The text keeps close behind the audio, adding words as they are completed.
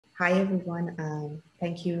Hi, everyone.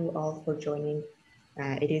 Thank you all for joining.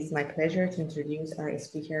 It is my pleasure to introduce our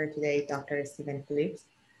speaker today, Dr. Stephen Phillips.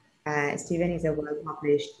 Stephen is a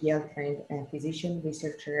well-published Yale-trained physician,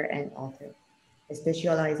 researcher, and author,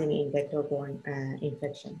 specializing in vector-borne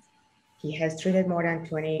infections. He has treated more than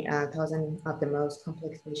 20,000 of the most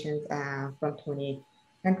complex patients from 20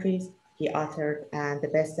 countries. He authored the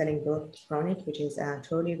best-selling book, Chronic, which is a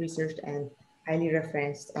thoroughly researched and highly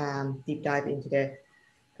referenced deep dive into the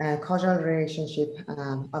causal relationship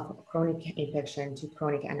of chronic infection to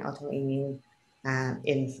chronic and autoimmune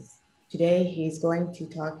illnesses. Today, he's going to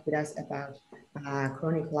talk with us about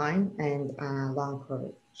chronic Lyme and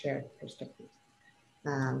Long-Covid shared perspectives.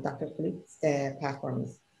 Dr. Phillips, the platform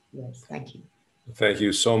is yours. Thank you. Thank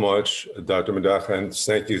you so much, Dr. Madacha, and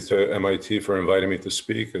thank you to MIT for inviting me to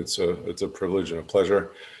speak. It's a privilege and a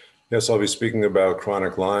pleasure. Yes, I'll be speaking about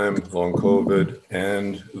chronic Lyme, long COVID,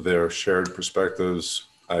 and their shared perspectives,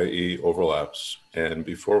 i.e. overlaps. And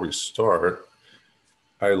before we start,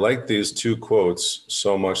 I like these two quotes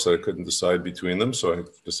so much that I couldn't decide between them, so I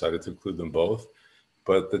decided to include them both.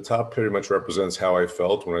 But the top pretty much represents how I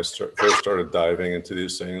felt when I first started diving into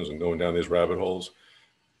these things and going down these rabbit holes.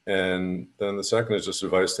 And then the second is just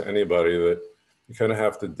advice to anybody that you kind of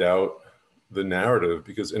have to doubt the narrative,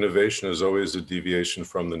 because innovation is always a deviation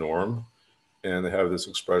from the norm. And they have this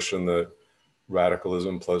expression that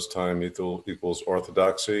radicalism plus time equals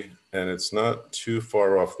orthodoxy, and it's not too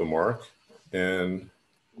far off the mark. And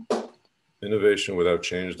innovation without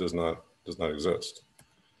change does not exist.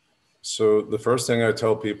 So the first thing I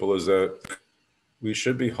tell people is that we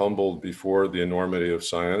should be humbled before the enormity of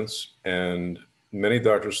science. And many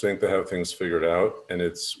doctors think they have things figured out, and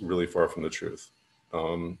it's really far from the truth.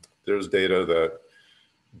 There's data that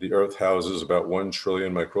the Earth houses about 1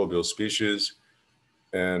 trillion microbial species,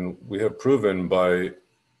 and we have proven by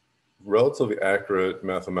relatively accurate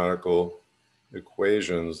mathematical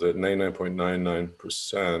equations that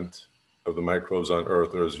 99.99% of the microbes on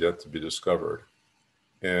Earth are yet to be discovered.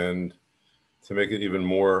 And to make it even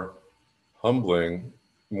more humbling,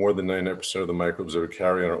 more than 99% of the microbes that we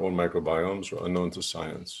carry in our own microbiomes are unknown to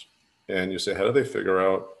science. And you say, how do they figure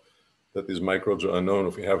out that these microbes are unknown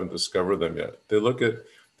if we haven't discovered them yet? They look at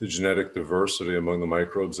the genetic diversity among the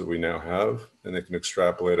microbes that we now have, and they can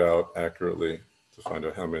extrapolate out accurately to find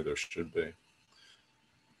out how many there should be.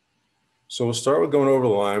 So we'll start with going over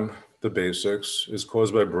Lyme. The basics is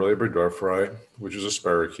caused by Borrelia burgdorferi, which is a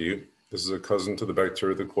spirochete. This is a cousin to the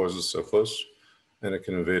bacteria that causes syphilis, and it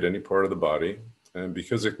can invade any part of the body. And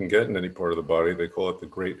because it can get in any part of the body, they call it the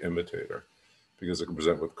great imitator, because it can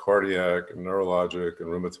present with cardiac and neurologic and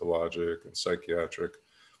rheumatologic and psychiatric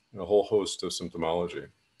and a whole host of symptomology.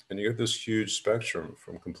 And you get this huge spectrum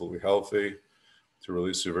from completely healthy to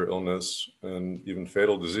really severe illness and even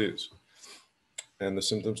fatal disease. And the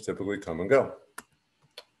symptoms typically come and go.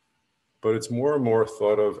 But it's more and more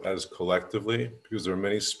thought of as collectively, because there are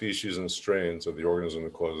many species and strains of the organism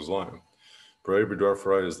that causes Lyme. Borrelia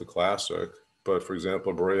burgdorferi is the classic, but for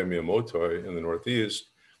example, Borrelia miyamotoi in the Northeast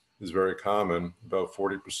is very common, about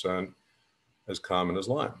 40% as common as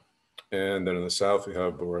Lyme. And then in the South, we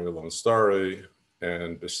have Borrelia longstari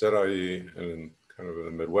and Bisserii, and in kind of in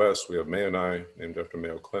the Midwest, we have Mayonnaise, named after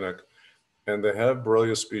Mayo Clinic. And they have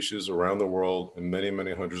Borrelia species around the world and many,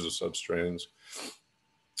 many hundreds of substrains.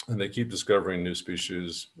 And they keep discovering new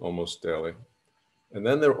species almost daily. And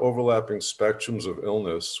then there are overlapping spectrums of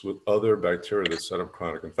illness with other bacteria that set up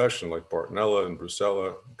chronic infection, like Bartonella and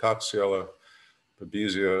Brucella, Coxiella,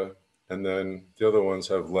 Babesia, and then the other ones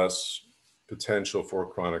have less potential for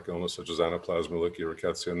chronic illness, such as Anaplasma, Ehrlichia,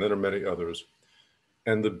 Rickettsia, and then there are many others.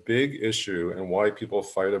 And the big issue and why people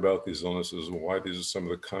fight about these illnesses and why these are some of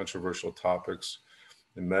the controversial topics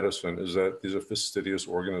in medicine is that these are fastidious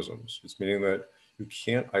organisms. It's meaning that you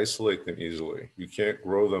can't isolate them easily. You can't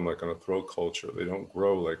grow them like on a throw culture. They don't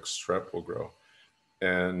grow like strep will grow.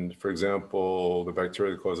 And for example, the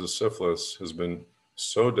bacteria that causes syphilis has been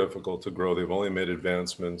so difficult to grow. They've only made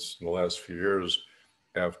advancements in the last few years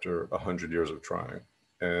after 100 years of trying.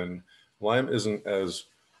 And Lyme isn't as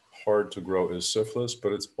hard to grow as syphilis,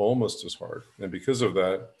 but it's almost as hard. And because of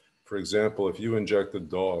that, for example, if you inject a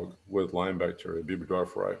dog with Lyme bacteria, B.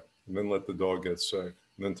 burgdorferi, and then let the dog get sick,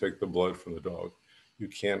 and then take the blood from the dog, you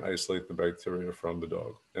can't isolate the bacteria from the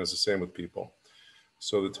dog. And it's the same with people.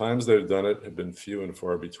 So the times they've done it have been few and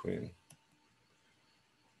far between.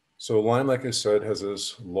 So Lyme, like I said, has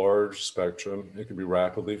this large spectrum. It can be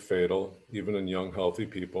rapidly fatal, even in young, healthy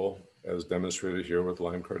people, as demonstrated here with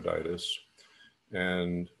Lyme carditis,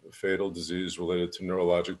 and fatal disease related to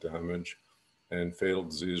neurologic damage, and fatal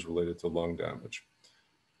disease related to lung damage.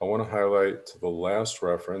 I want to highlight to the last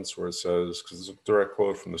reference where it says, because it's a direct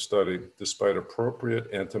quote from the study, despite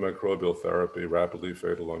appropriate antimicrobial therapy, rapidly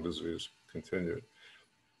fatal lung disease continued.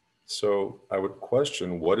 So I would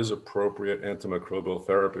question, what is appropriate antimicrobial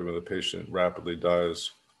therapy when the patient rapidly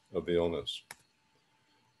dies of the illness?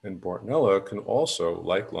 And Bartonella can also,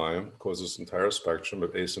 like Lyme, cause this entire spectrum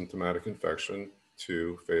of asymptomatic infection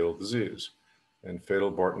to fatal disease. And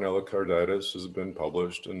fatal Bartonella carditis has been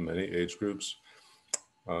published in many age groups.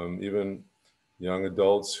 Even young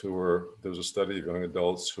adults there was a study of young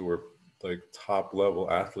adults who were like top level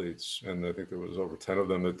athletes. And I think there was over 10 of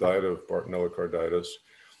them that died of Bartonella carditis.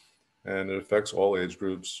 And it affects all age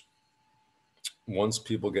groups. Once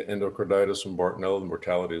people get endocarditis from Bartonella, the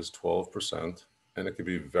mortality is 12%, and it can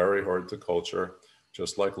be very hard to culture,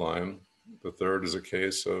 just like Lyme. The third is a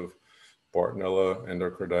case of Bartonella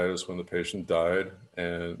endocarditis when the patient died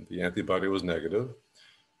and the antibody was negative.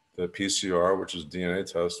 The PCR, which is DNA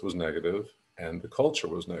test, was negative, and the culture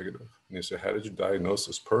was negative. And you say, how did you diagnose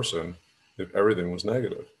this person if everything was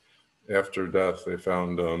negative? After death, they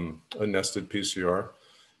found a nested PCR,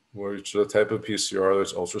 which is a type of PCR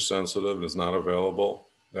that's ultra-sensitive and is not available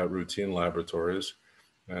at routine laboratories.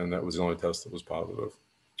 And that was the only test that was positive.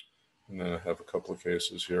 And then I have a couple of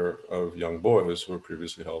cases here of young boys who were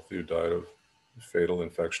previously healthy who died of fatal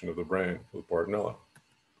infection of the brain with Bartonella.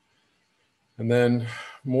 And then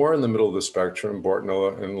more in the middle of the spectrum,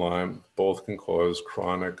 Bartonella and Lyme both can cause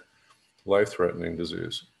chronic, life-threatening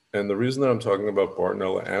disease. And the reason that I'm talking about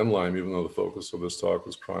Bartonella and Lyme, even though the focus of this talk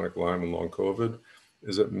is chronic Lyme and Long-Covid,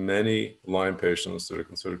 is that many Lyme patients that are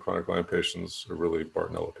considered chronic Lyme patients are really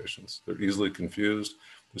Bartonella patients. They're easily confused.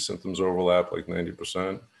 The symptoms overlap like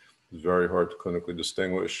 90%. It's very hard to clinically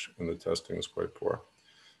distinguish, and the testing is quite poor.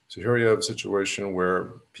 So here you have a situation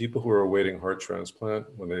where people who are awaiting heart transplant,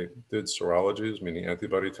 when they did serologies, meaning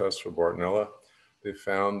antibody tests for Bartonella, they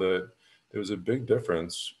found that there was a big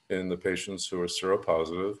difference in the patients who were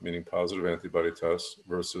seropositive, meaning positive antibody tests,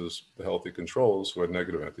 versus the healthy controls who had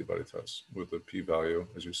negative antibody tests with a p-value,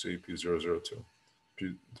 as you see, p002,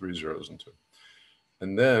 p3 zeros and 2.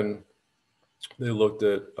 And then they looked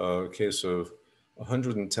at a case of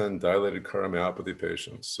 110 dilated cardiomyopathy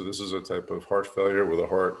patients. So this is a type of heart failure where the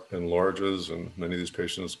heart enlarges, and many of these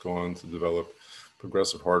patients go on to develop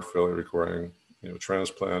progressive heart failure requiring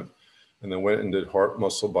transplant. And then went and did heart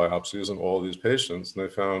muscle biopsies on all of these patients, and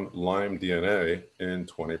they found Lyme DNA in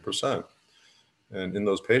 20%. And in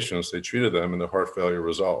those patients, they treated them and the heart failure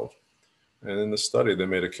resolved. And in the study, they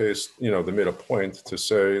made a case, they made a point to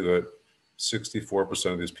say that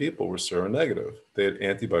 64% of these people were seronegative. They had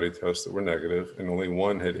antibody tests that were negative, and only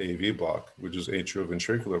one had AV block, which is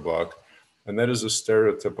atrioventricular block. And that is a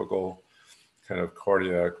stereotypical kind of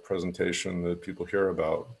cardiac presentation that people hear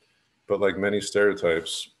about. But like many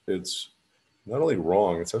stereotypes, it's not only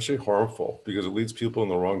wrong, it's actually harmful because it leads people in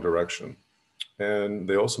the wrong direction. And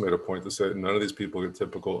they also made a point to say none of these people get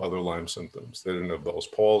typical other Lyme symptoms. They didn't have Bell's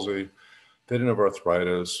palsy. They didn't have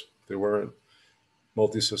arthritis. They weren't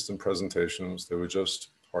multi-system presentations. They were just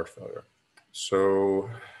heart failure. So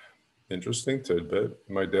interesting tidbit.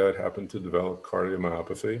 My dad happened to develop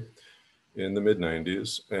cardiomyopathy in the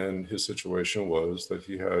mid-90s. And his situation was that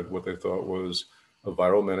he had what they thought was a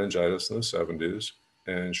viral meningitis in the 70s.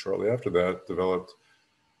 And shortly after that, developed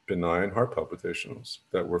benign heart palpitations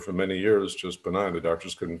that were for many years just benign. The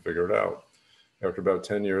doctors couldn't figure it out. After about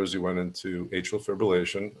 10 years, he went into atrial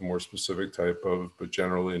fibrillation, a more specific type of, but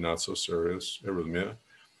generally not so serious arrhythmia.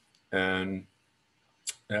 And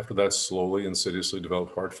after that, slowly, insidiously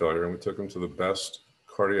developed heart failure. And we took him to the best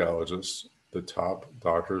cardiologists, the top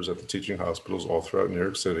doctors at the teaching hospitals all throughout New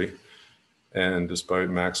York City. And despite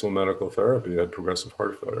maximal medical therapy, he had progressive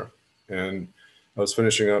heart failure. And I was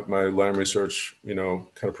finishing up my Lyme research, kind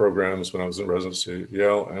of programs when I was in residency at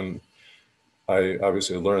Yale, and I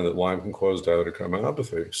obviously learned that Lyme can cause dilated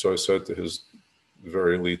cardiomyopathy. So I said to his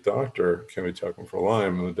very elite doctor, can we take him for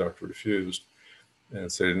Lyme? And the doctor refused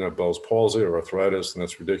and said he didn't have Bell's palsy or arthritis, and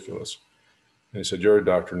that's ridiculous. And he said, you're a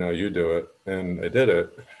doctor, now you do it. And I did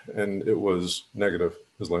it, and it was negative.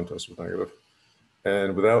 His Lyme test was negative.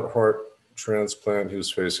 And without heart transplant, he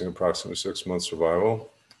was facing approximately 6 months survival.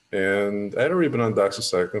 And I had already been on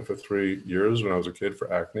doxycycline for 3 years when I was a kid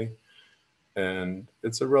for acne. And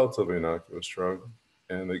it's a relatively innocuous drug,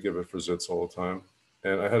 and they give it for zits all the time.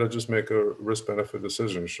 And I had to just make a risk-benefit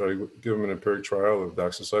decision. Should I give him an empiric trial of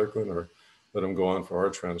doxycycline or let him go on for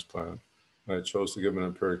heart transplant? And I chose to give him an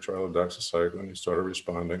empiric trial of doxycycline. He started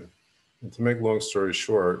responding. And to make long story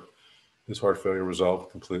short, his heart failure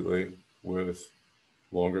resolved completely with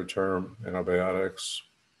longer-term antibiotics,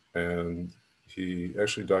 and he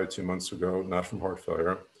actually died 2 months ago, not from heart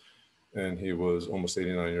failure. and he was almost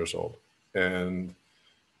 89 years old. And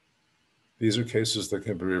these are cases that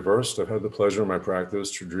can be reversed. I've had the pleasure in my practice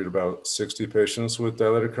to treat about 60 patients with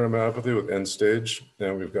dilated cardiomyopathy with end stage,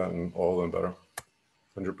 and we've gotten all of them better,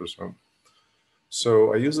 100%.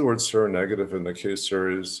 So I use the word seronegative in the case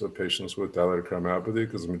series of patients with dilated cardiomyopathy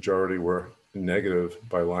because the majority were negative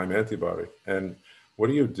by Lyme antibody. And what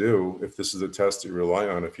do you do if this is a test that you rely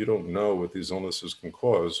on? If you don't know what these illnesses can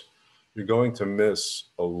cause, you're going to miss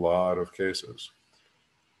a lot of cases.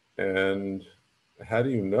 And how do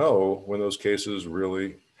you know when those cases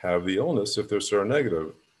really have the illness if they're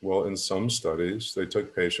seronegative? Well, in some studies, they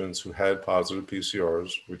took patients who had positive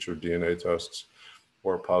PCRs, which are DNA tests,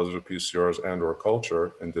 or positive PCRs and or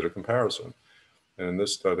culture, and did a comparison. And in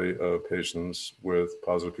this study of patients with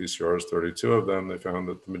positive PCRs, 32 of them, they found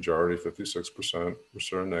that the majority, 56%, were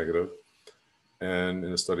seronegative. And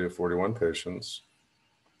in a study of 41 patients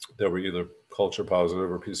that were either culture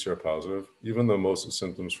positive or PCR positive, even though most of the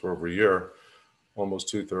symptoms for over a year,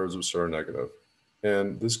 almost 2/3 were seronegative.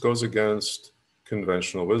 And this goes against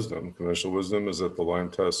conventional wisdom. Conventional wisdom is that the Lyme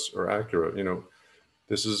tests are accurate.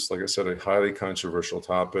 This is, like I said, a highly controversial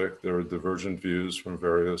topic. There are divergent views from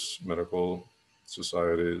various medical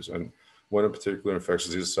societies. And one in particular, Infectious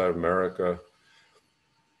Disease Society of America,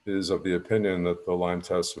 is of the opinion that the Lyme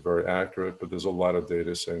tests are very accurate, but there's a lot of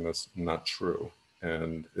data saying that's not true.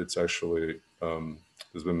 And it's actually,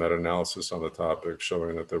 there's been meta-analysis on the topic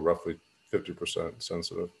showing that they're roughly 50%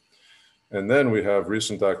 sensitive. And then we have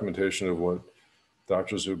recent documentation of what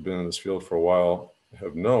doctors who've been in this field for a while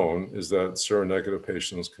have known is that seronegative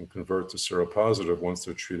patients can convert to seropositive once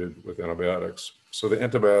they're treated with antibiotics. So the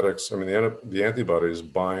antibiotics, the antibodies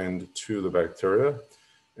bind to the bacteria.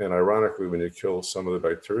 And ironically, when you kill some of the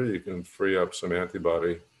bacteria, you can free up some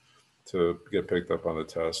antibody to get picked up on the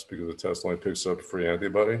test because the test only picks up free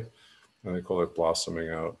antibody, and they call it blossoming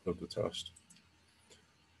out of the test.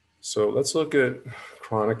 So let's look at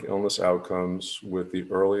chronic illness outcomes with the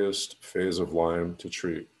earliest phase of Lyme to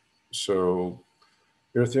treat. So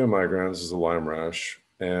erythema migrans is a Lyme rash,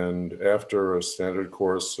 and after a standard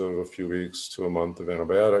course of a few weeks to a month of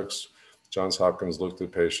antibiotics, Johns Hopkins looked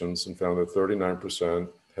at patients and found that 39%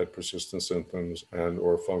 had persistent symptoms and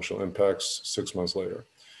or functional impacts 6 months later.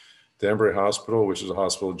 Danbury Hospital, which is a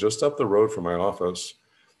hospital just up the road from my office,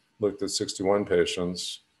 looked at 61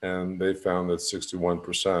 patients, and they found that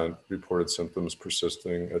 61% reported symptoms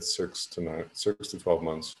persisting at 6 to 12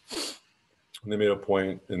 months. And they made a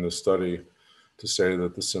point in the study to say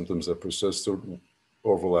that the symptoms that persisted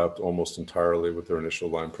overlapped almost entirely with their initial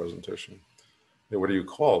Lyme presentation. And what do you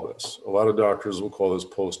call this? A lot of doctors will call this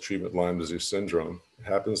post-treatment Lyme disease syndrome. It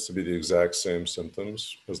happens to be the exact same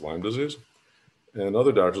symptoms as Lyme disease. And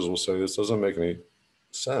other doctors will say this doesn't make any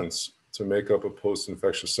sense to make up a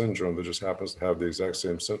post-infectious syndrome that just happens to have the exact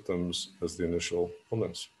same symptoms as the initial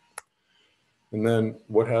illness. And then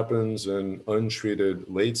what happens in untreated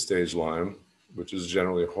late-stage Lyme, which is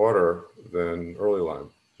generally harder than early Lyme?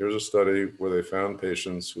 Here's a study where they found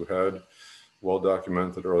patients who had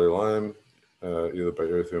well-documented early Lyme, either by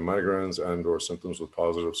erythema migrans and or symptoms with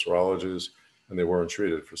positive serologies, and they weren't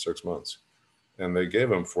treated for 6 months. And they gave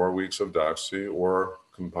them 4 weeks of doxy or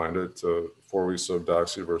combined it to 4 weeks of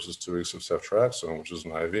doxy versus 2 weeks of ceftriaxone, which is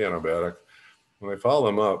an IV antibiotic. When they followed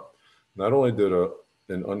them up, not only did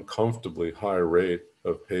an uncomfortably high rate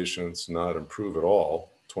of patients not improve at all,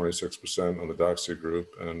 26% on the doxy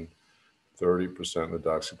group and 30% in the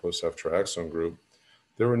doxy plus ceftriaxone group,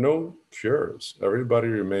 there were no cures. Everybody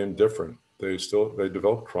remained different. They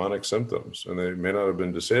developed chronic symptoms, and they may not have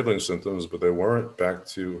been disabling symptoms, but they weren't back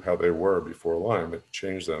to how they were before Lyme. It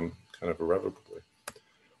changed them kind of irrevocably.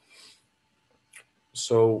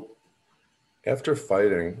 So after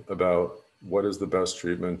fighting about what is the best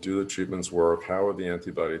treatment, do the treatments work, how are the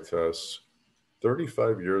antibody tests,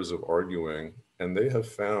 35 years of arguing, and they have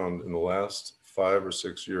found in the last 5 or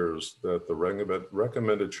 6 years that the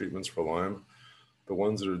recommended treatments for Lyme, the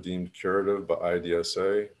ones that are deemed curative by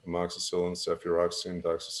IDSA, amoxicillin, cefuroxime,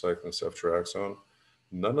 doxycycline, ceftriaxone,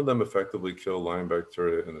 none of them effectively kill Lyme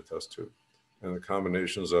bacteria in the test tube, and the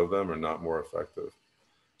combinations of them are not more effective.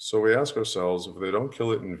 So we ask ourselves, if they don't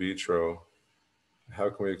kill it in vitro, how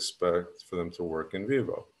can we expect for them to work in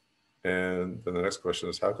vivo? And then the next question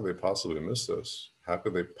is, how could they possibly miss this? How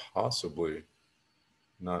could they possibly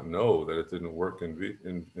not know that it didn't work in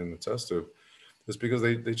the test tube? It's because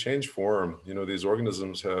they change form. These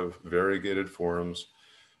organisms have variegated forms.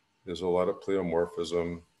 There's a lot of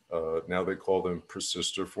pleomorphism. Now they call them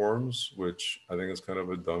persister forms, which I think is kind of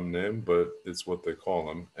a dumb name, but it's what they call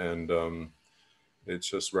them. And It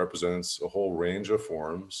just represents a whole range of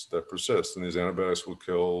forms that persist. And these antibiotics will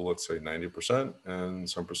kill, let's say, 90%, and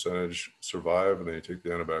some percentage survive, and then you take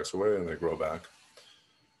the antibiotics away and they grow back.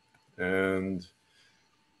 And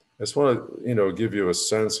I just want to, give you a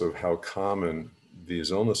sense of how common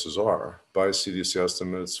these illnesses are. By CDC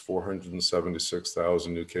estimates,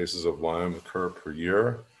 476,000 new cases of Lyme occur per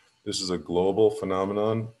year. This is a global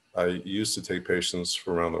phenomenon. I used to take patients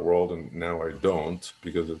from around the world, and now I don't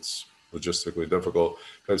because it's logistically difficult.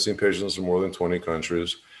 I've seen patients from more than 20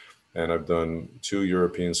 countries, and I've done 2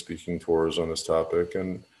 European speaking tours on this topic.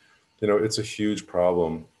 And, it's a huge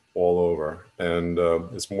problem all over. And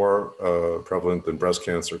it's more prevalent than breast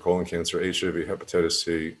cancer, colon cancer, HIV, hepatitis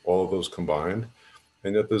C, all of those combined.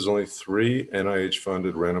 And yet there's only 3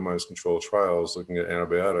 NIH-funded randomized controlled trials looking at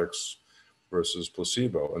antibiotics versus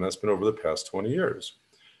placebo. And that's been over the past 20 years.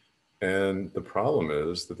 And the problem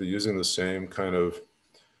is that they're using the same kind of,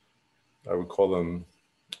 I would call them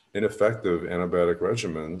ineffective antibiotic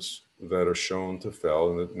regimens that are shown to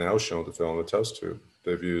fail, and now shown to fail in the test tube.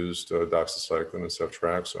 They've used doxycycline and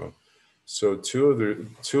ceftriaxone. So two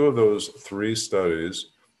of those 3 studies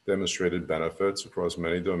demonstrated benefits across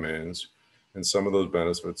many domains, and some of those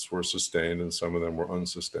benefits were sustained and some of them were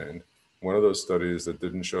unsustained. One of those studies that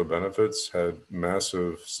didn't show benefits had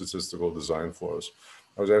massive statistical design flaws.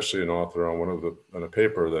 I was actually an author on a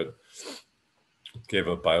paper that gave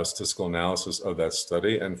a biostatistical analysis of that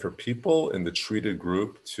study. And for people in the treated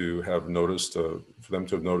group to have noticed, for them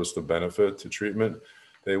to have noticed a benefit to treatment,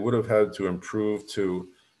 they would have had to improve to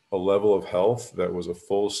a level of health that was a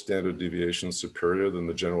full standard deviation superior than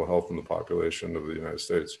the general health in the population of the United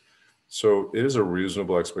States. So it is a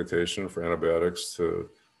reasonable expectation for antibiotics to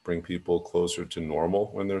bring people closer to normal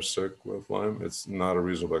when they're sick with Lyme. It's not a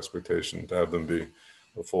reasonable expectation to have them be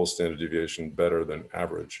a full standard deviation better than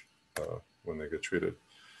average when they get treated.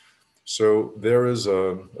 So there is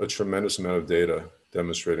a tremendous amount of data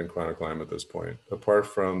demonstrating chronic Lyme at this point, apart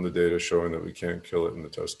from the data showing that we can't kill it in the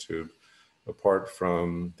test tube, apart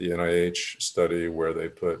from the NIH study where they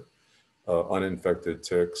put uninfected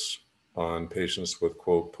ticks on patients with,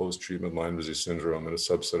 quote, post-treatment Lyme disease syndrome, and a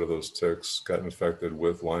subset of those ticks got infected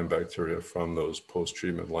with Lyme bacteria from those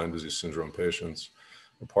post-treatment Lyme disease syndrome patients,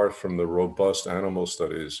 apart from the robust animal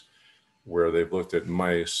studies where they've looked at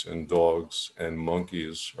mice and dogs and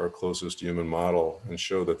monkeys, our closest human model, and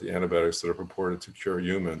show that the antibiotics that are purported to cure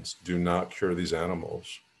humans do not cure these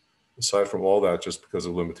animals. Aside from all that, just because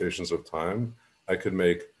of limitations of time, I could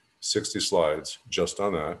make 60 slides just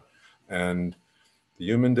on that. And the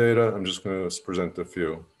human data, I'm just going to present a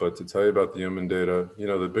few. But to tell you about the human data,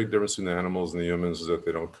 the big difference in the animals and the humans is that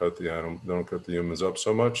they don't cut the humans up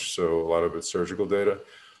so much. So a lot of it's surgical data.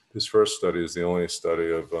 This first study is the only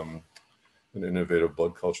study of an innovative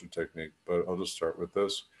blood culture technique, but I'll just start with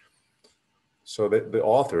this. So the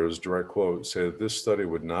authors, direct quote, say that this study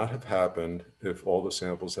would not have happened if all the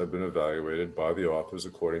samples had been evaluated by the authors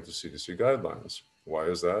according to CDC guidelines. Why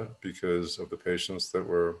is that? Because of the patients that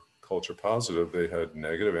were culture positive, they had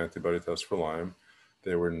negative antibody tests for Lyme.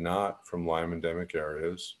 They were not from Lyme endemic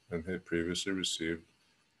areas, and they had previously received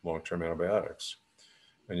long-term antibiotics.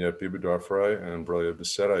 And yet B. burgdorferi and Borrelia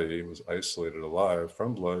bacterii was isolated alive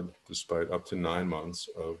from blood despite up to 9 months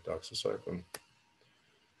of doxycycline.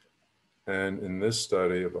 And in this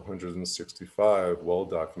study of 165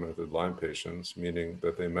 well-documented Lyme patients, meaning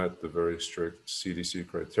that they met the very strict CDC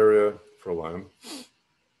criteria for Lyme,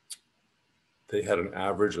 they had an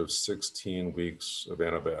average of 16 weeks of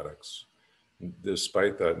antibiotics.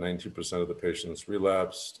 Despite that, 92% of the patients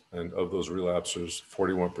relapsed, and of those relapsers,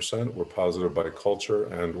 41% were positive by culture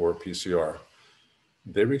and or PCR.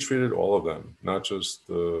 They retreated all of them, not just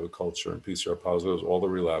the culture and PCR positives, all the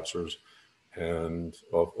relapsers, and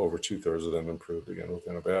over 2/3 of them improved again with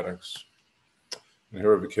antibiotics. And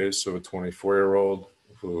here we have a case of a 24-year-old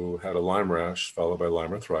who had a Lyme rash followed by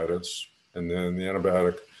Lyme arthritis, and then the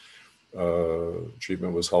antibiotic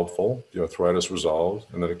treatment was helpful. The arthritis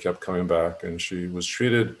resolved, and then it kept coming back, and she was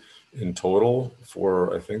treated in total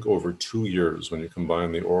for, I think, over 2 years when you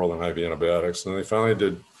combine the oral and IV antibiotics. And they finally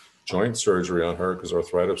did joint surgery on her because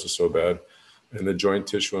arthritis was so bad, and the joint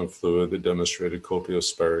tissue and fluid that demonstrated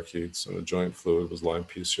copious spirochetes, and the joint fluid was Lyme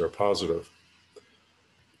PCR positive.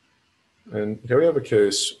 And here we have a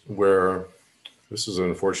case where, this is an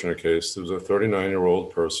unfortunate case. There was a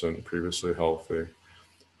 39-year-old person, previously healthy,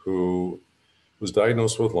 who was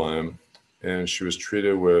diagnosed with Lyme, and she was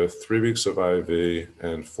treated with 3 weeks of IV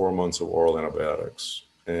and 4 months of oral antibiotics,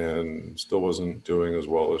 and still wasn't doing as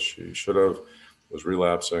well as she should have, was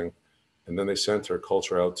relapsing. And then they sent her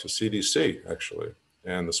culture out to CDC, actually,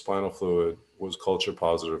 and the spinal fluid was culture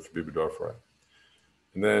positive for B. burgdorferi.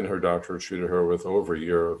 And then her doctor treated her with over a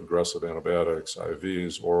year of aggressive antibiotics,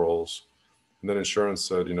 IVs, orals. And then insurance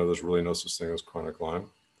said, there's really no such thing as chronic Lyme,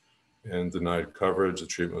 and denied coverage. The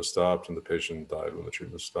treatment was stopped, and the patient died when the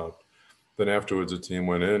treatment was stopped. Then afterwards, a team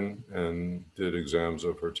went in and did exams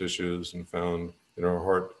of her tissues and found in her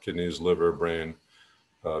heart, kidneys, liver, brain,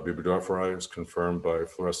 B. is confirmed by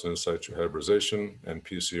fluorescent in situ hybridization and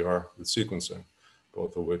PCR with sequencing,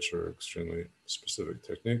 both of which are extremely specific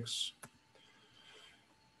techniques.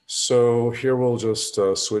 So here we'll just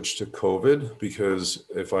switch to COVID, because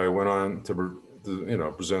if I went on to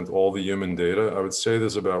present all the human data, I would say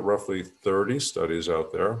there's about roughly 30 studies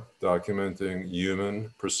out there documenting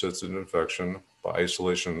human persistent infection by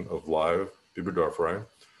isolation of live B.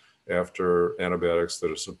 after antibiotics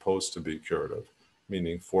that are supposed to be curative,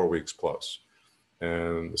 meaning 4 weeks plus.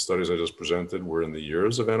 And the studies I just presented were in the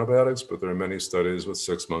years of antibiotics, but there are many studies with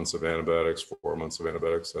 6 months of antibiotics, 4 months of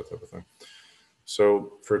antibiotics, that type of thing.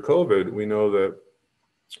 So for COVID, we know that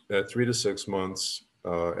at 3 to 6 months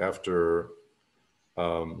after,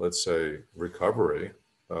 let's say, recovery,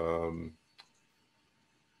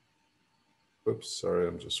 oops, sorry,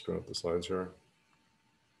 I'm just screwing up the slides here.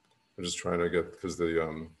 I'm just trying to get, because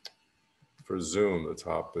the, for Zoom, the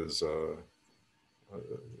top is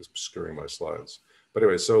obscuring my slides. But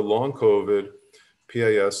anyway, so long COVID,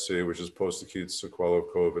 PASC, which is post-acute sequelae of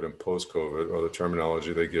COVID, and post-COVID are the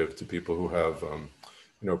terminology they give to people who have,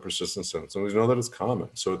 persistent symptoms. We know that it's common.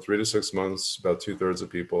 So 3 to 6 months, about 2/3 of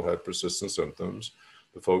people had persistent symptoms.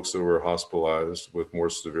 The folks that were hospitalized with more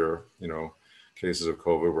severe, cases of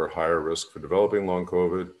COVID were higher risk for developing long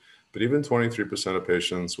COVID. But even 23% of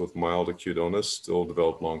patients with mild acute illness still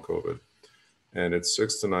develop long COVID. And it's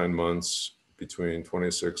 6 to 9 months, between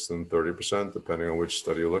 26 and 30%, depending on which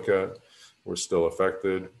study you look at, were still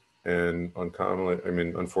affected. And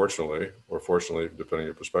unfortunately, or fortunately, depending on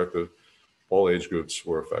your perspective, all age groups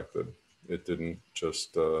were affected. It didn't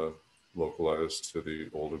just localize to the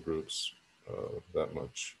older groups that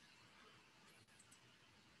much.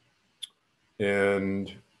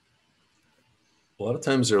 And a lot of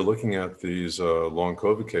times they're looking at these long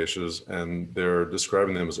COVID cases and they're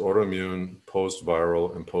describing them as autoimmune,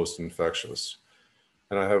 post-viral, and post-infectious.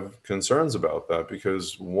 And I have concerns about that,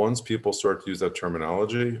 because once people start to use that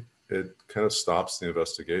terminology, it kind of stops the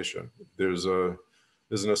investigation. There's an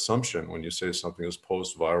assumption when you say something is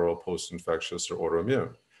post-viral, post-infectious, or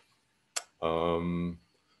autoimmune.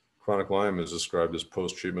 Chronic Lyme is described as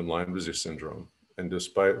post-treatment Lyme disease syndrome. And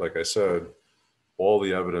despite, like I said, all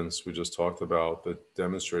the evidence we just talked about that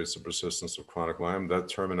demonstrates the persistence of chronic Lyme, that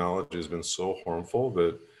terminology has been so harmful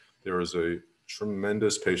that there is a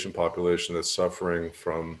tremendous patient population that's suffering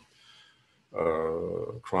from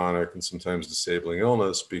chronic and sometimes disabling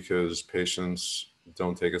illness because patients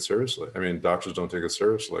don't take it seriously. Doctors don't take it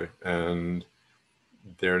seriously, and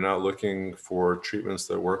they're not looking for treatments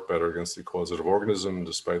that work better against the causative organism,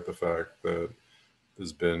 despite the fact that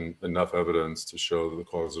there's been enough evidence to show that the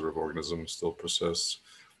causative organism still persists.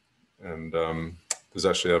 And there's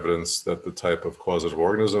actually evidence that the type of causative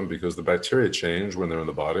organism, because the bacteria change when they're in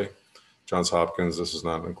the body. Johns Hopkins, this is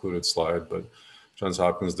not an included slide, but Johns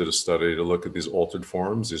Hopkins did a study to look at these altered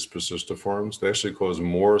forms, these persistent forms. They actually cause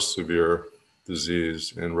more severe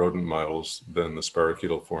disease in rodent models than the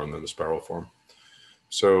spirochetal form, than the spiral form.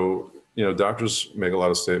 So, doctors make a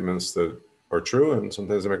lot of statements that are true, and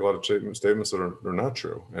sometimes they make a lot of statements that are not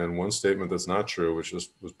true. And one statement that's not true, which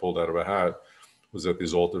just was pulled out of a hat, was that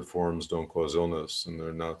these altered forms don't cause illness, and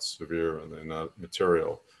they're not severe, and they're not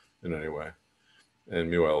material in any way. And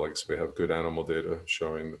meanwhile, like I said, we have good animal data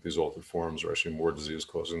showing that these altered forms are actually more disease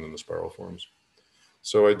causing than the spiral forms.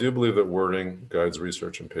 So I do believe that wording guides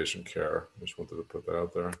research and patient care. I just wanted to put that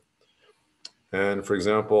out there. And for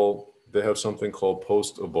example, they have something called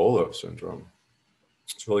post-Ebola syndrome.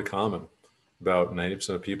 It's really common. About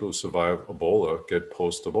 90% of people who survive Ebola get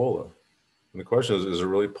post-Ebola. And the question is it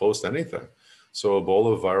really post anything? So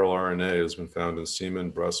Ebola viral RNA has been found in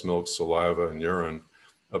semen, breast milk, saliva, and urine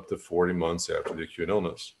up to 40 months after the acute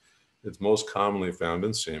illness. It's most commonly found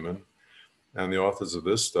in semen. And the authors of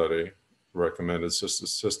this study recommended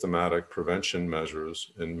systematic prevention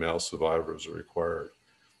measures in male survivors are required.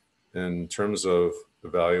 In terms of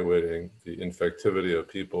evaluating the infectivity of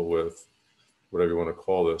people with whatever you want to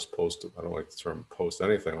call this, I don't like the term post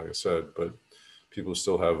anything, like I said, but people who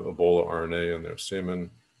still have Ebola RNA in their semen,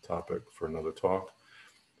 topic for another talk.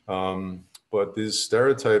 But these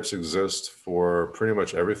stereotypes exist for pretty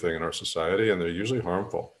much everything in our society, and they're usually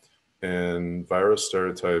harmful. And virus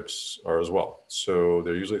stereotypes are as well. So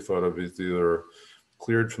they're usually thought of as either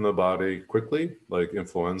cleared from the body quickly, like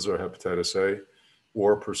influenza or hepatitis A,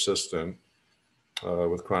 or persistent,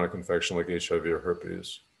 with chronic infection like HIV or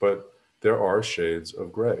herpes. But there are shades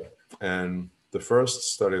of gray. And the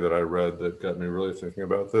first study that I read that got me really thinking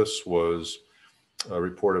about this was a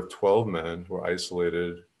report of 12 men who were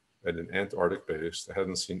isolated at an Antarctic base that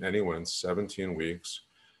hadn't seen anyone in 17 weeks.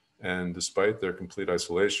 And despite their complete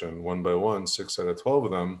isolation, one by one, 6 out of 12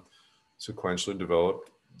 of them sequentially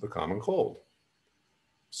developed the common cold.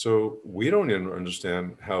 So we don't even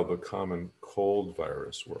understand how the common cold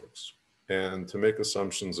virus works. And to make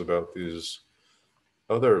assumptions about these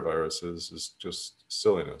other viruses is just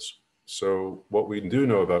silliness. So what we do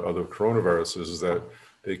know about other coronaviruses is that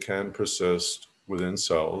they can persist within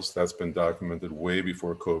cells. That's been documented way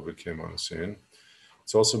before COVID came on the scene.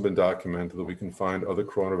 It's also been documented that we can find other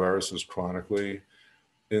coronaviruses chronically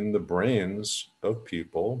in the brains of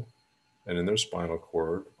people and in their spinal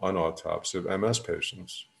cord on autopsy of MS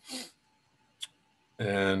patients.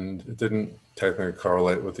 And it didn't technically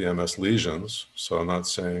correlate with the MS lesions. So I'm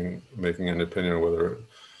not making an opinion on whether it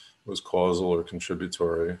was causal or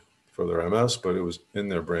contributory for their MS, but it was in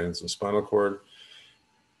their brains and spinal cord.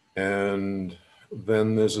 And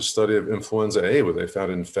then there's a study of influenza A where they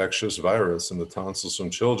found infectious virus in the tonsils from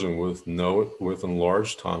children with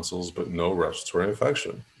enlarged tonsils, but no respiratory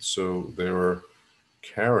infection. So they were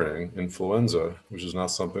carrying influenza, which is not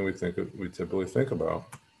something we typically think about.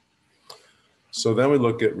 So then we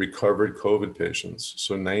look at recovered COVID patients.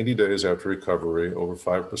 So 90 days after recovery, over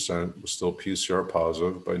 5% was still PCR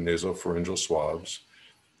positive by nasopharyngeal swabs.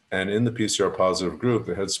 And in the PCR positive group,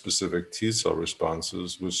 they had specific T cell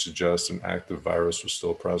responses, which suggest an active virus was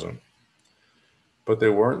still present. But they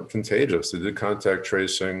weren't contagious. They did contact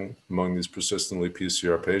tracing among these persistently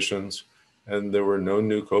PCR patients, and there were no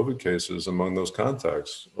new COVID cases among those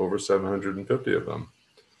contacts, over 750 of them.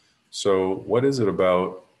 So what is it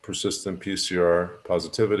about persistent PCR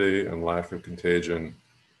positivity and lack of contagion?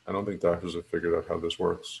 I don't think doctors have figured out how this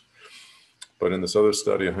works. But in this other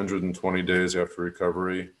study, 120 days after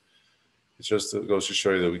recovery, it goes to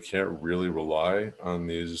show you that we can't really rely on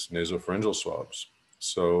these nasopharyngeal swabs.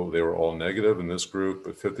 So they were all negative in this group,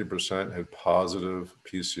 but 50% had positive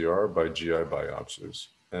PCR by GI biopsies.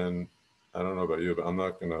 And I don't know about you, but I'm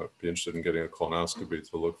not going to be interested in getting a colonoscopy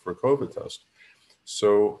to look for a COVID test.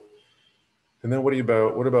 So, and then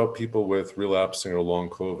what about people with relapsing or long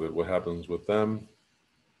COVID? What happens with them?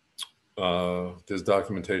 There's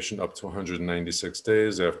documentation up to 196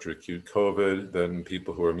 days after acute COVID. Then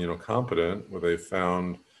people who are immunocompetent, where they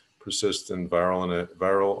found persistent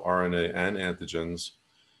viral RNA and antigens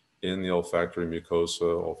in the olfactory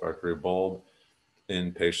mucosa, olfactory bulb,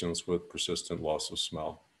 in patients with persistent loss of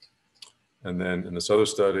smell. And then in this other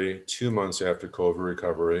study, 2 months after COVID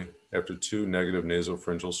recovery, after 2 negative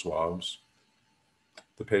nasopharyngeal swabs,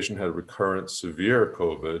 the patient had recurrent severe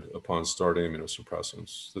COVID upon starting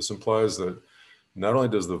immunosuppressants. This implies that not only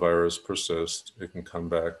does the virus persist, it can come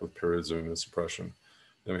back with periods of immunosuppression.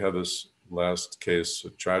 Then we have this last case,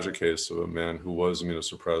 a tragic case of a man who was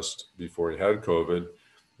immunosuppressed before he had COVID,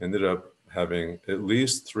 ended up having at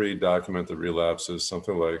least 3 documented relapses,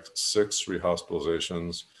 something like 6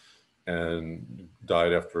 rehospitalizations, and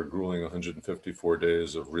died after a grueling 154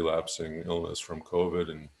 days of relapsing illness from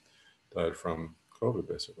COVID, and died from COVID,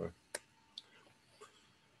 basically.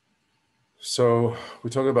 So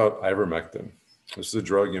we talk about ivermectin. This is a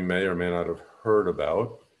drug you may or may not have heard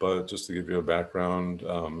about, but just to give you a background,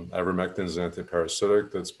 ivermectin is an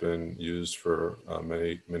antiparasitic that's been used for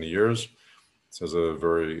many years. It has a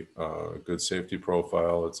very good safety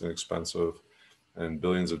profile. It's inexpensive, and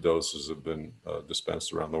billions of doses have been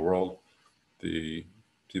dispensed around the world. The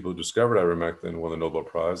people who discovered ivermectin won the Nobel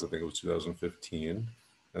Prize, I think it was 2015.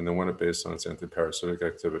 And then won it based on its antiparasitic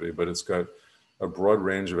activity, but it's got a broad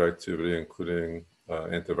range of activity, including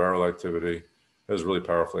antiviral activity. It has really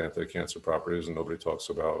powerful anti-cancer properties, and nobody talks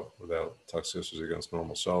about without toxicity against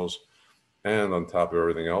normal cells. And on top of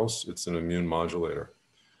everything else, it's an immune modulator,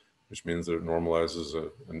 which means that it normalizes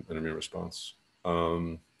an immune response.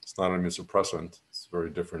 It's not an immune suppressant. It's a very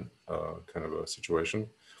different kind of a situation.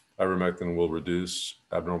 Ivermectin will reduce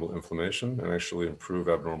abnormal inflammation and actually improve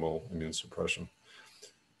abnormal immune suppression.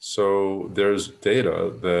 So there's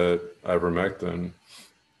data that ivermectin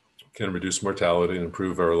can reduce mortality and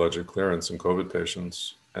improve virologic clearance in COVID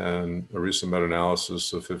patients. And a recent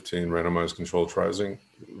meta-analysis of 15 randomized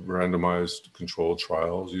controlled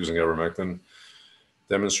trials using ivermectin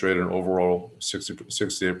demonstrated an overall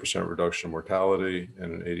 68% reduction in mortality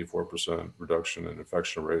and an 84% reduction in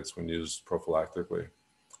infection rates when used prophylactically.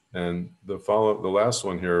 And the last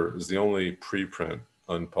one here is the only preprint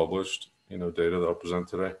unpublished data that I'll present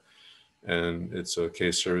today. And it's a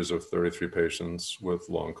case series of 33 patients with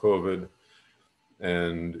long COVID.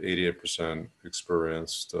 and 88%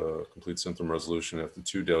 experienced complete symptom resolution after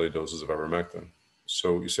 2 daily doses of ivermectin.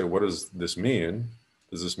 So you say, what does this mean?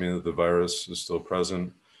 Does this mean that the virus is still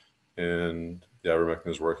present and the ivermectin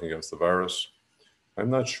is working against the virus? I'm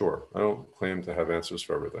not sure. I don't claim to have answers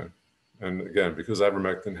for everything. And again, because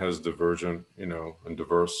ivermectin has divergent, and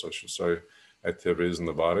diverse, I should say, activities in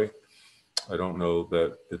the body, I don't know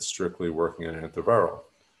that it's strictly working an antiviral.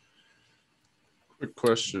 Quick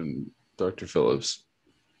question, Dr. Phillips.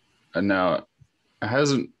 And now,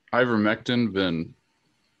 hasn't ivermectin been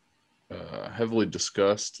heavily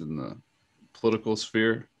discussed in the political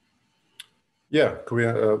sphere? Yeah,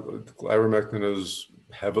 ivermectin is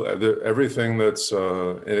heavily, everything that's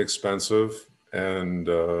inexpensive and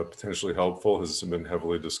potentially helpful has been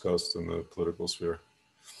heavily discussed in the political sphere.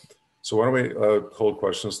 So why don't we hold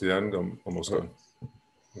questions to the end? I'm almost done.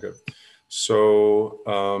 Okay. So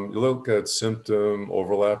you look at symptom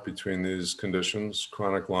overlap between these conditions.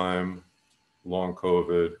 Chronic Lyme, Long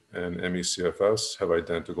COVID, and ME/CFS have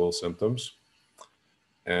identical symptoms.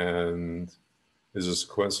 And is this a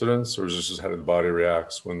coincidence, or is this just how the body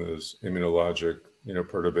reacts when there's immunologic,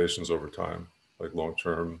 perturbations over time, like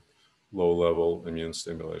long-term, low-level immune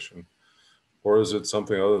stimulation? Or is it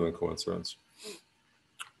something other than coincidence?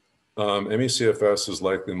 ME/CFS is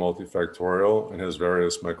likely multifactorial and has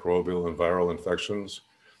various microbial and viral infections.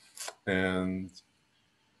 And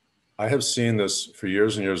I have seen this for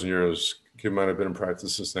years and years and years. Given I've been in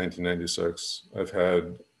practice since 1996. I've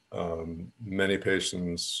had many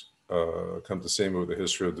patients come to see me with a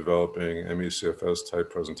history of developing ME/CFS type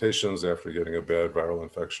presentations after getting a bad viral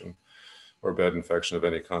infection or bad infection of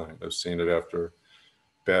any kind. I've seen it after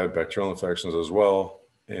bad bacterial infections as well,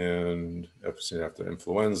 and I've seen it after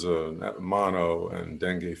influenza, mono, and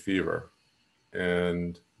dengue fever.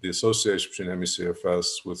 And the association between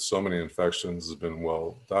ME/CFS with so many infections has been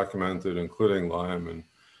well documented, including Lyme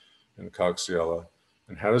and Coxiella.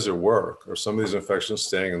 And how does it work? Are some of these infections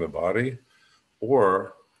staying in the body,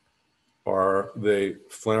 or are they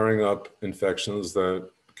flaring up infections that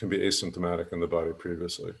can be asymptomatic in the body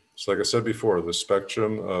previously? So like I said before, the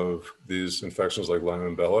spectrum of these infections like Lyme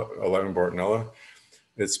and Bartonella,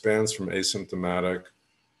 it spans from asymptomatic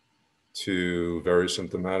to very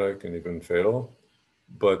symptomatic and even fatal.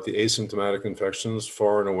 But the asymptomatic infections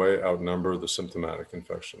far and away outnumber the symptomatic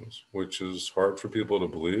infections, which is hard for people to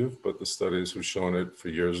believe, but the studies have shown it for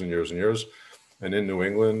years and years and years. And in New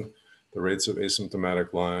England, the rates of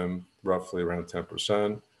asymptomatic Lyme, roughly around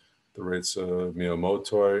 10%. The rates of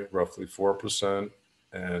miyamotoi, roughly 4%.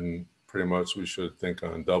 And pretty much we should think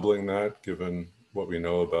on doubling that, given what we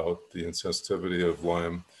know about the insensitivity of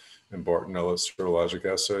Lyme and Bartonella serologic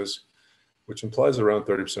assays, which implies around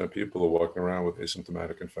 30% of people are walking around with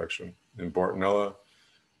asymptomatic infection. In Bartonella,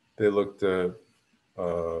 they looked at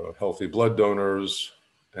healthy blood donors,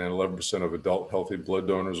 and 11% of adult healthy blood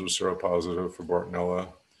donors were seropositive for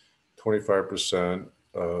Bartonella, 25%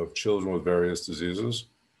 of children with various diseases.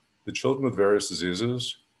 The children with various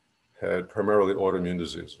diseases had primarily autoimmune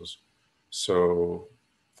diseases. So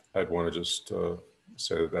I'd want to just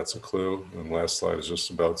say that that's a clue. And the last slide is just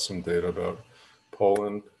about some data about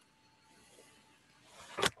Poland.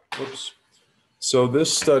 Oops. So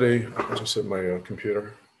this study, I just hit my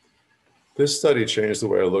computer. This study changed the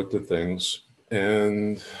way I looked at things.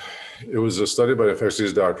 And it was a study by an infectious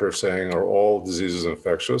disease doctor saying, are all diseases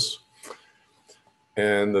infectious?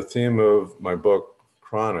 And the theme of my book,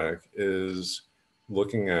 Chronic, is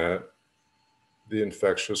looking at the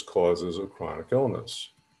infectious causes of chronic illness.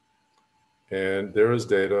 And there is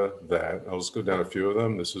data that, I'll just go down a few of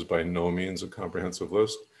them. This is by no means a comprehensive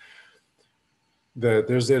list. That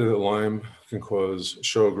there's data that Lyme can cause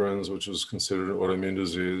Sjogren's, which is considered an autoimmune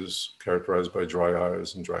disease characterized by dry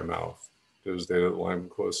eyes and dry mouth. There's data that Lyme can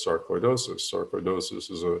cause sarcoidosis.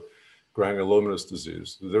 Sarcoidosis is a granulomatous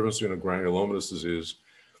disease. The difference between a granulomatous disease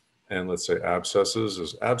and, let's say, abscesses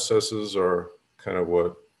is abscesses are kind of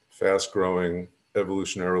what fast-growing,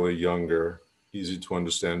 evolutionarily younger, easy to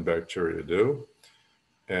understand bacteria do.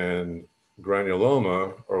 And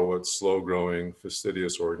granuloma are what slow-growing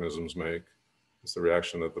fastidious organisms make. It's the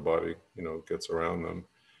reaction that the body, gets around them.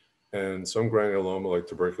 And some granuloma, like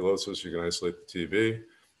tuberculosis, you can isolate the TB.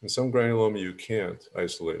 And some granuloma, you can't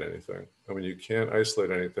isolate anything. And when you can't isolate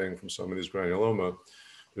anything from some of these granuloma,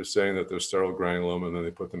 they're saying that they're sterile granuloma, and then they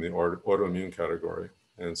put them in the autoimmune category.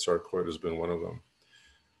 And sarcoid has been one of them.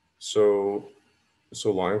 So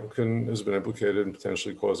Lyme has been implicated in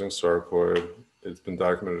potentially causing sarcoid. It's been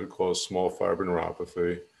documented to cause small fiber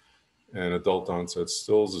neuropathy and adult onset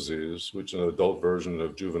Still's disease, which is an adult version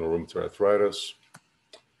of juvenile rheumatoid arthritis.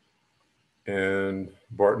 And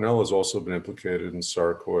Bartonella has also been implicated in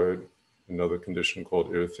sarcoid another condition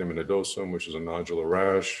called erythema nodosum, which is a nodular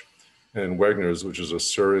rash, and Wegener's, which is a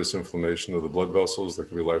serious inflammation of the blood vessels that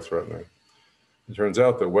can be life-threatening. It turns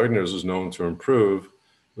out that Wegener's is known to improve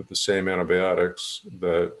with the same antibiotics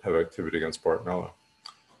that have activity against Bartonella.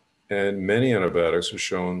 And many antibiotics are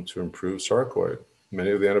shown to improve sarcoid.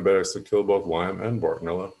 Many of the antibiotics that kill both Lyme and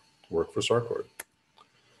Bartonella work for sarcoid.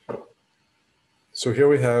 So here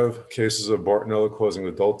we have cases of Bartonella causing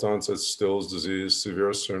adult onset Still's disease, severe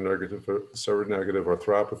seronegative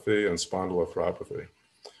arthropathy, and spondyloarthropathy.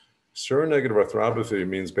 Seronegative arthropathy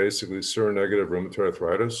means basically seronegative rheumatoid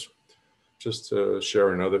arthritis. Just to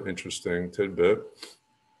share another interesting tidbit,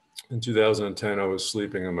 in 2010, I was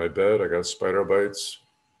sleeping in my bed. I got spider bites.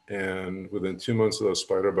 And within 2 months of those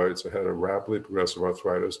spider bites, I had a rapidly progressive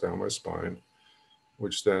arthritis down my spine,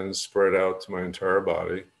 which then spread out to my entire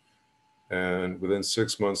body. And within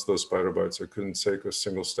 6 months of those spider bites, I couldn't take a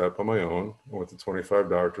single step on my own. I went to 25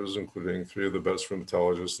 doctors, including 3 of the best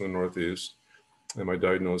rheumatologists in the Northeast. And my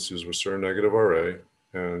diagnoses were seronegative RA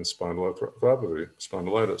and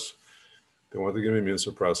spondylitis. They wanted to give me immune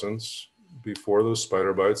suppressants. Before those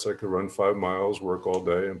spider bites, I could run 5 miles, work all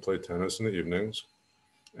day, and play tennis in the evenings.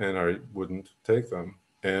 And I wouldn't take them.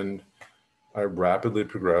 And I rapidly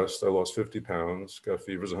progressed. I lost 50 pounds, got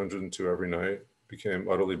fevers 102 every night, became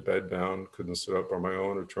utterly bedbound, couldn't sit up on my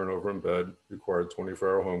own or turn over in bed, required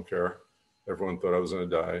 24-hour home care. Everyone thought I was going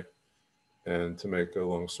to die. And to make a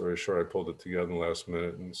long story short, I pulled it together in the last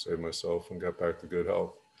minute and saved myself and got back to good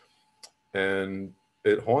health. And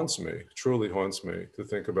it haunts me, truly haunts me, to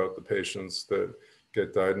think about the patients that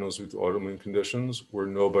get diagnosed with autoimmune conditions where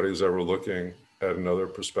nobody's ever looking at another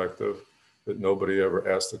perspective, that nobody ever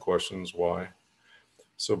asked the questions why.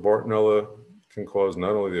 So Bartonella can cause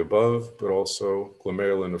not only the above, but also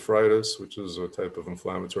glomerulonephritis, which is a type of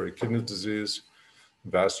inflammatory kidney disease,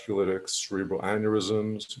 vasculitic cerebral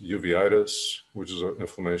aneurysms, uveitis, which is an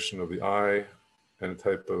inflammation of the eye, and a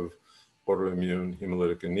type of autoimmune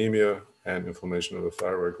hemolytic anemia and inflammation of the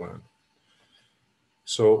thyroid gland.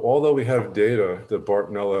 So although we have data that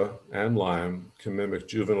Bartonella and Lyme can mimic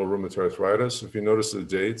juvenile rheumatoid arthritis, if you notice the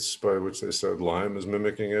dates by which they said Lyme is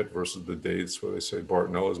mimicking it versus the dates where they say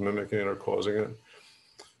Bartonella is mimicking it or causing it,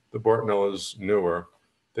 the Bartonella is newer.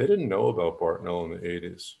 They didn't know about Bartonella in the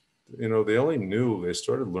 80s. You know, they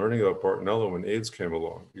started learning about Bartonella when AIDS came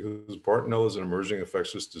along, because Bartonella is an emerging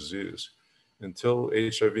infectious disease. Until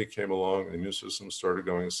HIV came along and the immune system started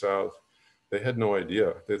going south, they had no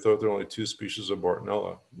idea. They thought there were only 2 species of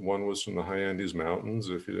Bartonella. One was from the high Andes Mountains.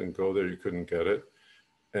 If you didn't go there, you couldn't get it.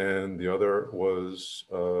 And the other was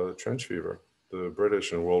trench fever. The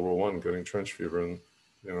British in World War I getting trench fever, and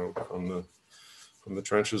from the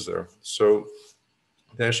trenches there. So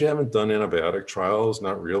they actually haven't done antibiotic trials,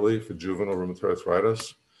 not really, for juvenile rheumatoid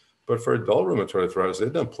arthritis, but for adult rheumatoid arthritis,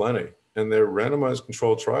 they've done plenty. And they're randomized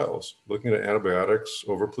controlled trials looking at antibiotics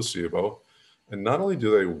over placebo. And not only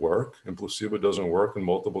do they work, and placebo doesn't work in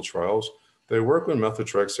multiple trials, they work when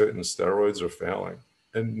methotrexate and steroids are failing.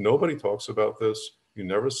 And nobody talks about this. You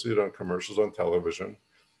never see it on commercials on television.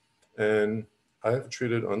 And I have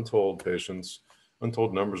treated untold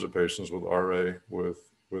numbers of patients with RA with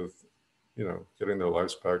getting their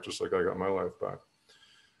lives back just like I got my life back.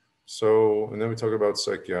 So, and then we talk about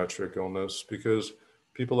psychiatric illness, because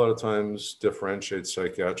people a lot of times differentiate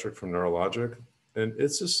psychiatric from neurologic, and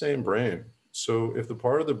it's the same brain. So if the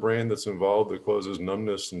part of the brain that's involved that causes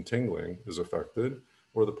numbness and tingling is affected,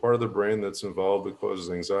 or the part of the brain that's involved that causes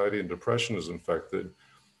anxiety and depression is infected,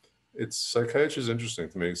 psychiatry is interesting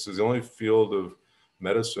to me. It's the only field of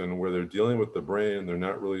medicine where they're dealing with the brain. They're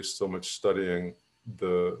not really so much studying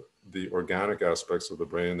the organic aspects of the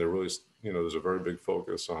brain. They're really, there's a very big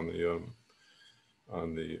focus on the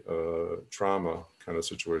trauma kind of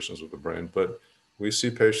situations with the brain. But we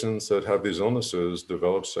see patients that have these illnesses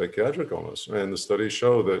develop psychiatric illness. And the studies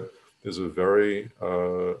show that there's a very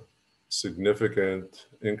significant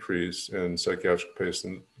increase in psychiatric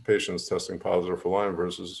patients testing positive for Lyme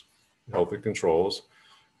versus healthy controls.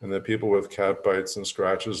 And that people with cat bites and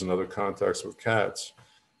scratches and other contacts with cats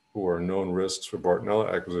who are known risks for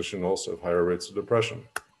Bartonella acquisition also have higher rates of depression.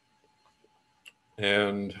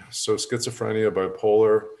 And so schizophrenia,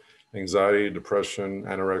 bipolar, anxiety, depression,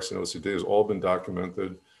 anorexia, and OCD has all been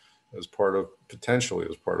documented potentially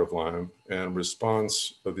as part of Lyme. And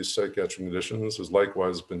response of these psychiatric conditions has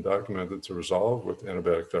likewise been documented to resolve with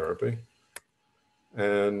antibiotic therapy.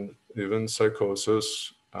 And even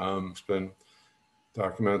psychosis has been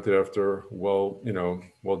documented after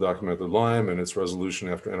well-documented Lyme and its resolution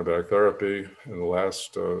after antibiotic therapy. And the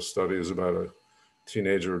last study is about a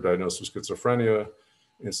teenager diagnosed with schizophrenia.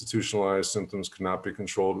 Institutionalized symptoms cannot be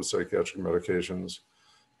controlled with psychiatric medications,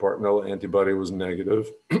 Bartonella antibody was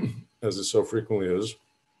negative, as it so frequently is.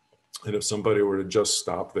 And if somebody were to just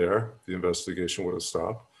stop there, the investigation would have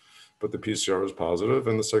stopped. But the PCR was positive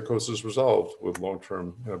and the psychosis resolved with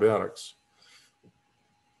long-term antibiotics.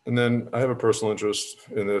 And then I have a personal interest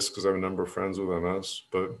in this because I have a number of friends with MS.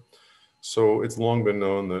 But so it's long been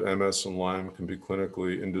known that MS and Lyme can be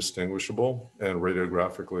clinically indistinguishable and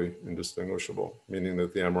radiographically indistinguishable, meaning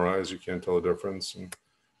that the MRIs, you can't tell the difference, and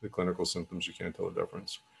the clinical symptoms, you can't tell the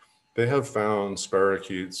difference. They have found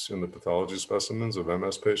spirochetes in the pathology specimens of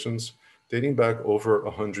MS patients dating back over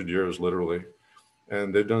 100 years, literally.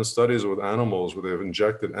 And they've done studies with animals where they've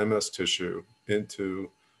injected MS tissue into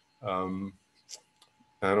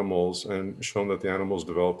animals and shown that the animals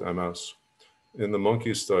developed MS. In the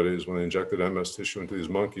monkey studies, when they injected MS tissue into these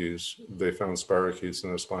monkeys, they found spirochetes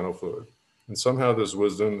in their spinal fluid. And somehow this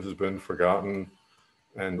wisdom has been forgotten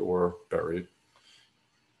and or buried.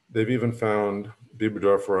 They've even found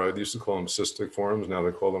Bibidorpheri, they used to call them cystic forms, now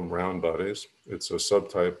they call them round bodies. It's a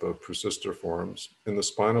subtype of persistiforms in the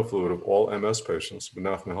spinal fluid of all MS patients, but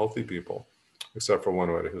not from healthy people, except for one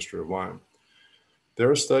who had a history of Lyme.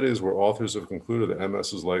 There are studies where authors have concluded that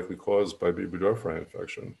MS is likely caused by Bibidorpheri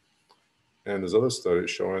infection. And there's other studies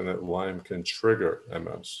showing that Lyme can trigger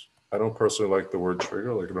MS. I don't personally like the word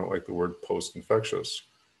trigger, like I don't like the word post-infectious,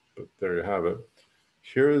 but there you have it.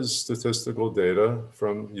 Here is statistical data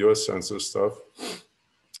from US Census stuff.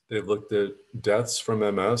 They've looked at deaths from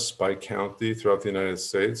MS by county throughout the United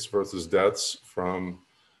States versus deaths from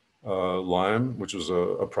Lyme, which is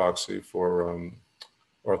a proxy for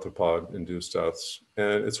arthropod-induced deaths.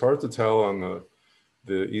 And it's hard to tell on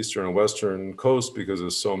the eastern and western coast because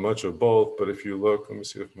there's so much of both. But if you look, let me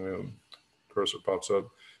see if my cursor pops up.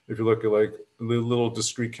 If you look at like little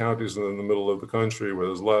discrete counties in the middle of the country where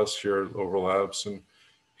there's less, here it overlaps, and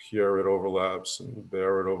here it overlaps, and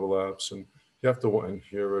there it overlaps, and you have to, and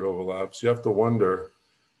here it overlaps. You have to wonder,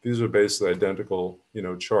 these are basically identical,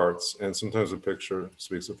 charts, and sometimes a picture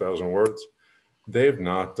speaks 1,000 words. They've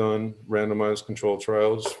not done randomized controlled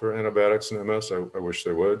trials for antibiotics in MS. I wish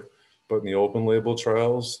they would. But in the open label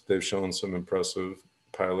trials, they've shown some impressive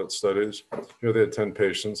pilot studies. Here they had 10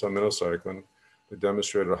 patients on minocycline. They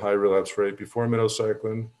demonstrated a high relapse rate before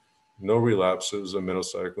minocycline, no relapses of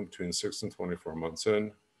minocycline between 6 and 24 months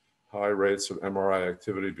in, high rates of MRI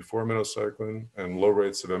activity before minocycline, and low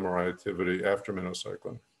rates of MRI activity after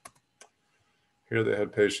minocycline. Here they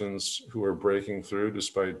had patients who were breaking through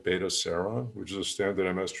despite beta-seron, which is a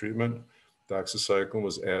standard MS treatment. Doxycycline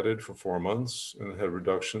was added for 4 months and had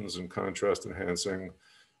reductions in contrast-enhancing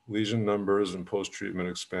lesion numbers and post-treatment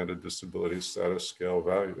expanded disability status scale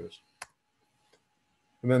values.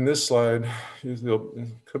 And then this slide, it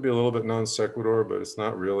could be a little bit non sequitur, but it's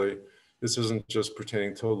not really. This isn't just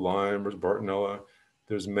pertaining to Lyme or Bartonella.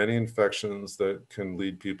 There's many infections that can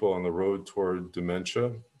lead people on the road toward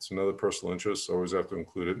dementia. It's another personal interest, so I always have to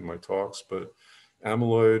include it in my talks, but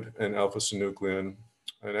amyloid and alpha-synuclein,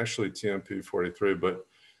 and actually TMP43, but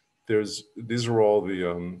these are all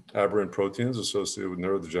the aberrant proteins associated with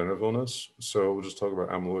neurodegenerative illness. So we'll just talk about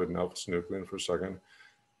amyloid and alpha-synuclein for a second.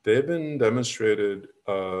 They've been demonstrated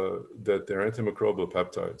that they're antimicrobial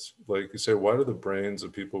peptides. Like you say, why do the brains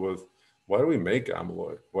of people why do we make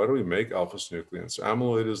amyloid? Why do we make alpha-synuclein? So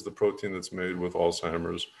amyloid is the protein that's made with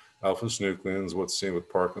Alzheimer's. Alpha-synuclein is what's seen with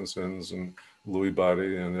Parkinson's and Lewy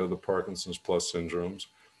body and the other Parkinson's plus syndromes.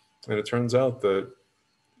 And it turns out that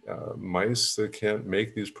mice that can't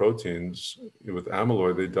make these proteins with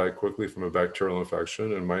amyloid, they die quickly from a bacterial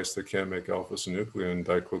infection, and mice that can't make alpha-synuclein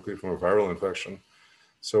die quickly from a viral infection.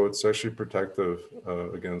 So it's actually protective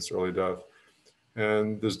against early death.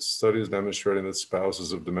 And there's studies demonstrating that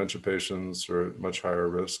spouses of dementia patients are at much higher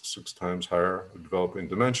risk, 6 times higher of developing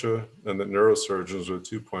dementia, and that neurosurgeons are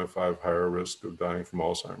 2.5 higher risk of dying from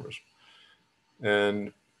Alzheimer's.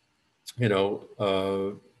 And,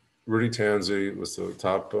 Rudy Tanzi was the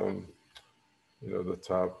top,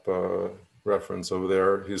 reference over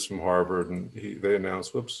there. He's from Harvard, and they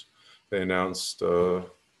announced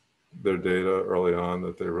their data early on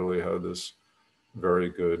that they really had this very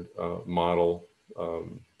good model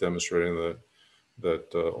demonstrating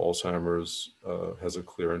that Alzheimer's has a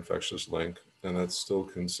clear infectious link, and that's still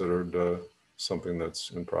considered something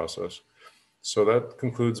that's in process. So that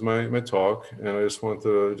concludes my talk, and I just want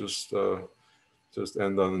to just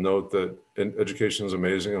end on the note that education is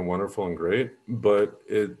amazing and wonderful and great, but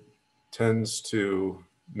it tends to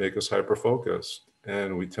make us hyper-focused,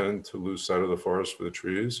 and we tend to lose sight of the forest for the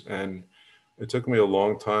trees. And it took me a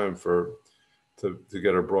long time to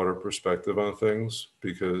get a broader perspective on things,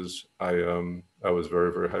 because I was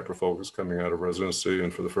very, very hyper-focused coming out of residency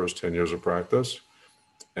and for the first 10 years of practice.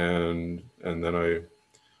 And then I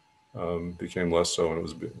became less so, and it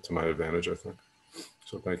was to my advantage, I think.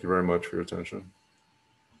 So thank you very much for your attention.